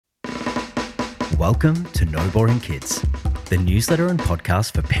Welcome to No Boring Kids, the newsletter and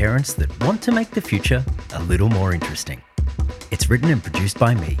podcast for parents that want to make the future a little more interesting. It's written and produced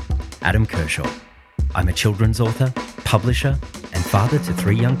by me, Adam Kershaw. I'm a children's author, publisher, and father to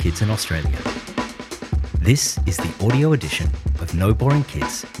 3 young kids in Australia. This is the audio edition of No Boring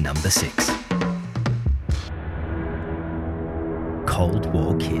Kids number 6. Cold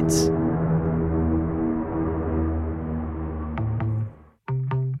War Kids.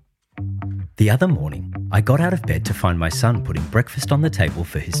 The other morning, I got out of bed to find my son putting breakfast on the table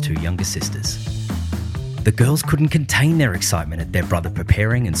for his 2 younger sisters. The girls couldn't contain their excitement at their brother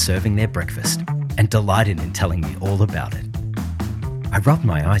preparing and serving their breakfast, and delighted in telling me all about it. I rubbed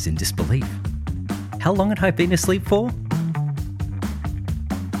my eyes in disbelief. How long had I been asleep for?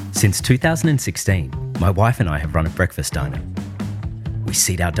 Since 2016, my wife and I have run a breakfast diner. We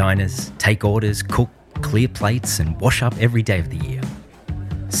seat our diners, take orders, cook, clear plates, and wash up every day of the year.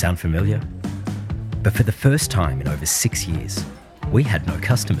 Sound familiar? But for the first time in over 6 years, we had no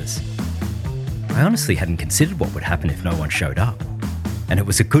customers. I honestly hadn't considered what would happen if no one showed up. And it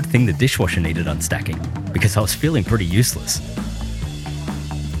was a good thing the dishwasher needed unstacking, because I was feeling pretty useless.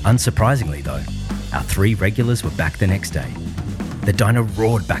 Unsurprisingly though, our 3 regulars were back the next day. The diner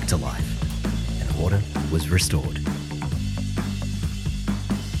roared back to life, and order was restored.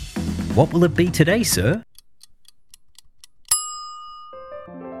 What will it be today, sir?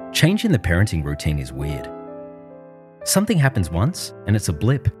 Change in the parenting routine is weird. Something happens once and it's a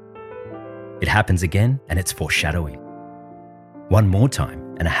blip. It happens again and it's foreshadowing. One more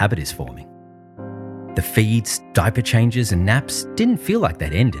time and a habit is forming. The feeds, diaper changes and naps didn't feel like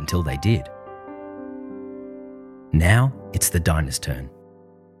they'd end until they did. Now it's the diner's turn.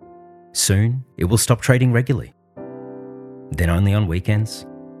 Soon it will stop trading regularly. Then only on weekends.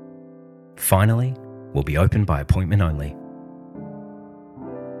 Finally, we'll be open by appointment only.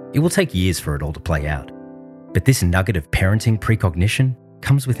 It will take years for it all to play out, but this nugget of parenting precognition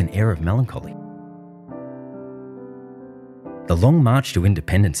comes with an air of melancholy. The long march to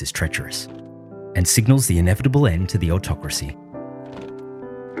independence is treacherous and signals the inevitable end to the autocracy.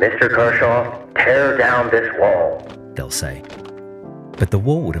 Mr. Kershaw, tear down this wall, they'll say. But the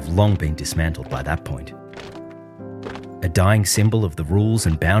wall would have long been dismantled by that point. A dying symbol of the rules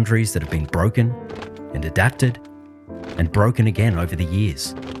and boundaries that have been broken and adapted and broken again over the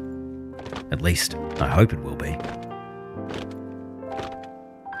years. At least, I hope it will be.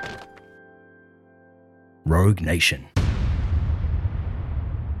 Rogue Nation.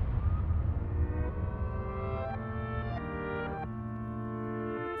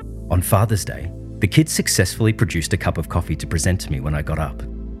 On Father's Day, the kids successfully produced a cup of coffee to present to me when I got up.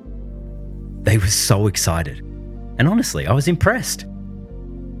 They were so excited, and honestly, I was impressed.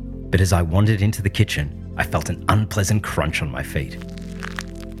 But as I wandered into the kitchen, I felt an unpleasant crunch on my feet.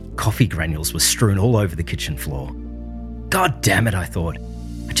 Coffee granules were strewn all over the kitchen floor. God damn it, I thought.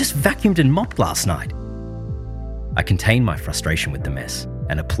 I just vacuumed and mopped last night. I contained my frustration with the mess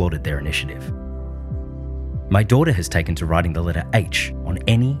and applauded their initiative. My daughter has taken to writing the letter H on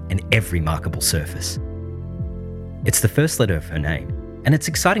any and every markable surface. It's the first letter of her name, and it's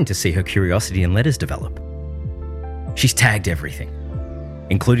exciting to see her curiosity in letters develop. She's tagged everything,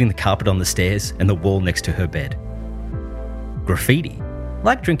 including the carpet on the stairs and the wall next to her bed. Graffiti,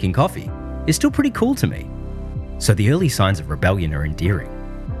 like drinking coffee, is still pretty cool to me, so the early signs of rebellion are endearing.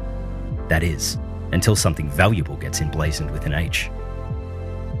 That is, until something valuable gets emblazoned with an H.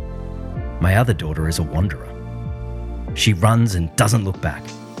 My other daughter is a wanderer. She runs and doesn't look back.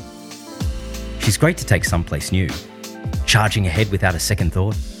 She's great to take someplace new, charging ahead without a second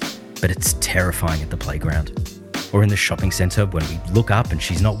thought, but it's terrifying at the playground or in the shopping centre when we look up and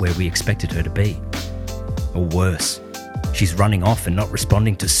she's not where we expected her to be. Or worse, she's running off and not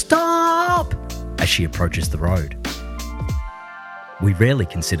responding to "stop" as she approaches the road. We rarely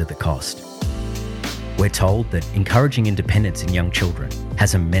consider the cost. We're told that encouraging independence in young children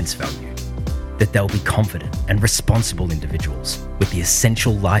has immense value, that they'll be confident and responsible individuals with the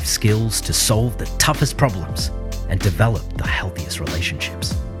essential life skills to solve the toughest problems and develop the healthiest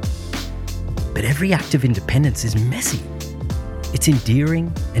relationships. But every act of independence is messy. It's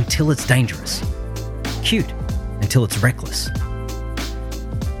endearing until it's dangerous, cute until it's reckless.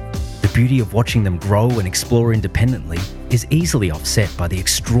 The beauty of watching them grow and explore independently is easily offset by the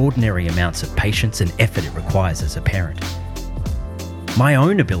extraordinary amounts of patience and effort it requires as a parent. My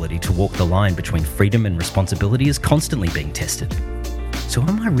own ability to walk the line between freedom and responsibility is constantly being tested. So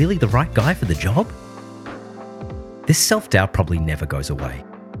am I really the right guy for the job? This self-doubt probably never goes away.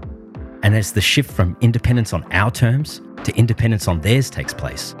 And as the shift from independence on our terms to independence on theirs takes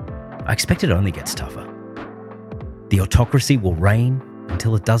place, I expect it only gets tougher. The autocracy will reign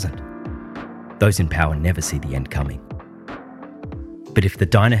until it doesn't. Those in power never see the end coming. But if the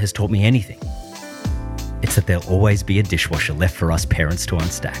diner has taught me anything, it's that there'll always be a dishwasher left for us parents to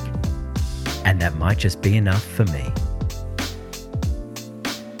unstack. And that might just be enough for me.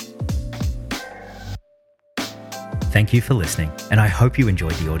 Thank you for listening, and I hope you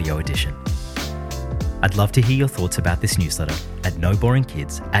enjoyed the audio edition. I'd love to hear your thoughts about this newsletter at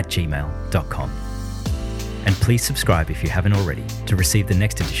noboringkids@gmail.com. And please subscribe if you haven't already to receive the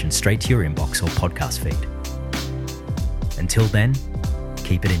next edition straight to your inbox or podcast feed. Until then,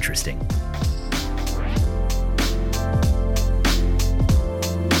 keep it interesting.